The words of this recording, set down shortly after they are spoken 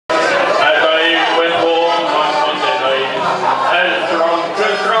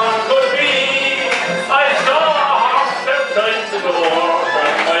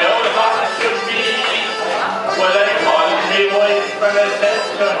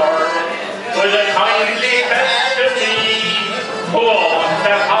with a kindly courtesy. Oh,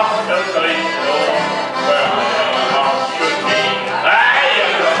 the hospital right below, where my heart should be. Aye,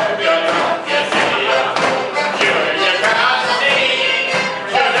 you see, sure you can't see.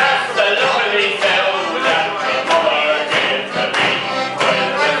 Sure, that's the lovely cell that my mother gave to me. Well,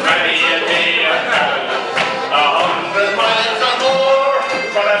 there's many a day of travel, 100 miles or more,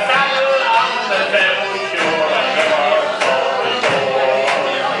 for a saddle on the Devon shore I never saw before.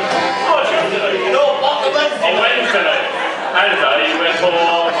 Oh, sure, you know what the Wednesday night. As I went home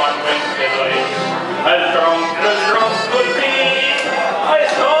on Wednesday night, as drunk could be, I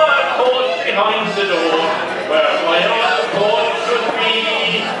saw a coat behind the door, where my old coat should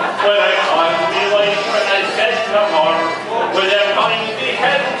be. Well, I called me wife and I said to her, will you kindly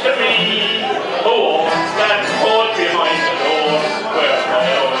help to me? Oh, that coat behind the door, where my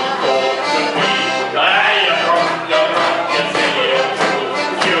old coat should be. Aye, you're drunk, you see it too.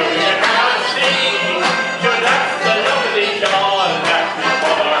 Sure you can't see, sure that's the lovely shawl that my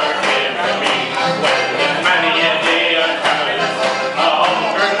mother gave to me. Well, there's many a day of travel,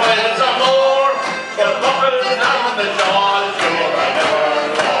 100 miles or more, but buckles on the shawl, sure I never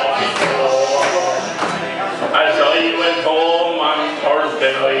saw before. As I went home on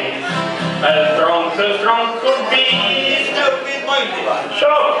Thursday night, as drunk could be, stupid minded.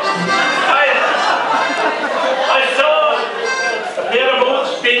 Sure, I saw a pair of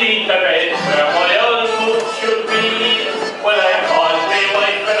boots beneath the bed, where my old boots should be. Well, I called my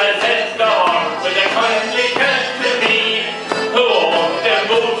wife and I said to her, will you kindly tell to me who owns them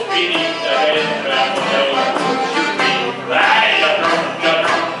boots beneath the bed, where my old boots should be? Aye, you're drunk,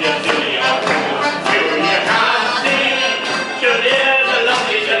 you silly old fool. Sure you can't see, sure there's a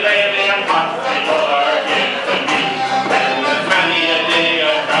lovely lady and what my mother gave to me. Well, there's many a day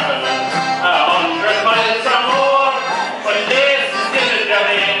of travel, 100 miles or more, but this is a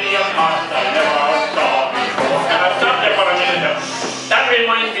geranium pot I never saw before. Can I stop there for a minute now? That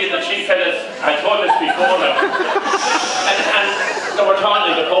reminds me that she fellas, I told this before now, and they were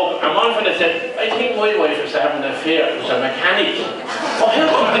talking to the pub, and one fella said, I think my wife was having an affair, was a mechanic. Oh,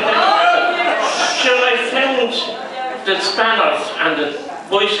 how come did that happen? Sure, I found the spanners and the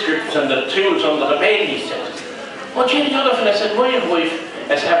voice grips and the tools under the bed, he said. Oh, gee, the other fella said, my wife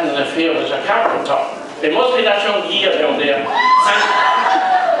is having an affair with a carpenter. They must be that young gear down there.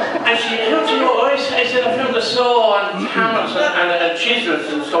 And she, how do you know, I said, I found a saw and hammers and chisels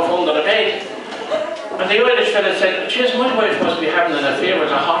and stuff under the bed. And the Irish fella said, geez, my wife must be having an affair with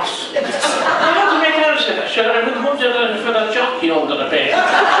a horse. I had to make out, said, I would come down for the jockey under the bed.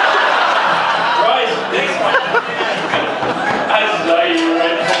 Right, next one. As I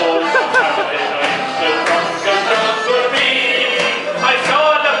went home on Saturday night, the drunk could be, I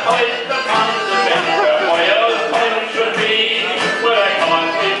saw the pipe upon the bed where my old pipe should be. Well, I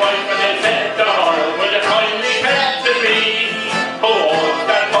called my wife and I said to her, will you kindly help to me? Who owns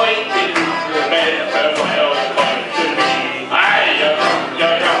that pipe beneath the bed where my old pipe should be? Aye,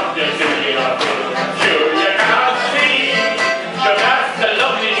 you're drunk, you silly old fool. Sure you can't see, sure that's the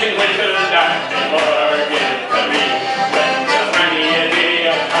lovely tin whistle that my mother gave to me. Well, there's many a day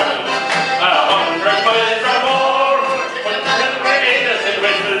of travel, 100 miles or more, but the innocent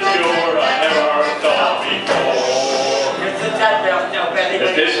whistle sure I never saw before.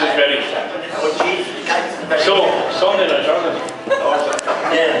 This is very sad. So, Sunday night, wasn't it?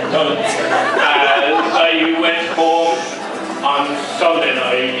 As I went home on Sunday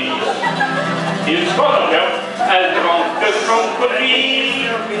night, he's fun of him, as drunk could be.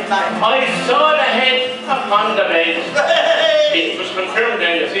 I saw the head upon the bed. It was confirmed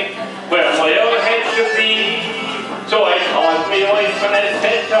then, you see, where my old head should be. So I called my wife and I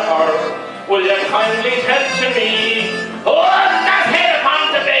said to her, will you kindly tell to me, oh, that head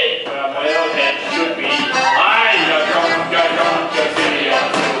upon the bed where my old head should be? Aye, you're drunk, you silly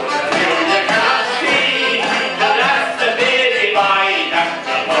old fool. Sure you can't see, that that's the baby boy that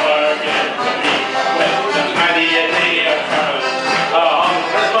my mother gave to me. Well, there's many a day of travel,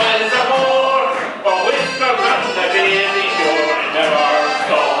 100 miles or more, but whiskers on the baby sure I never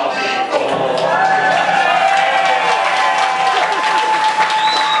saw before.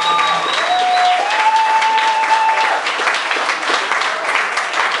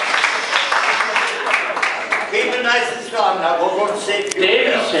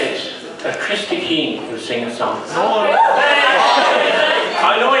 David says that Christy Keane will sing a song. I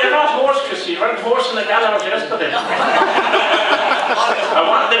know you're not horse, Christy. You weren't horse in the gallows yesterday. I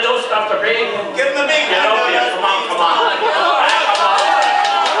want the dust off the brain. Give him a big hand. Come on.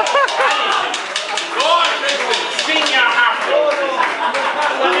 Come on, Christy. Sing your heart out.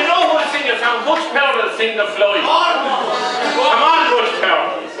 Well, you know who'll sing a song? Butch Powell will sing The Fly.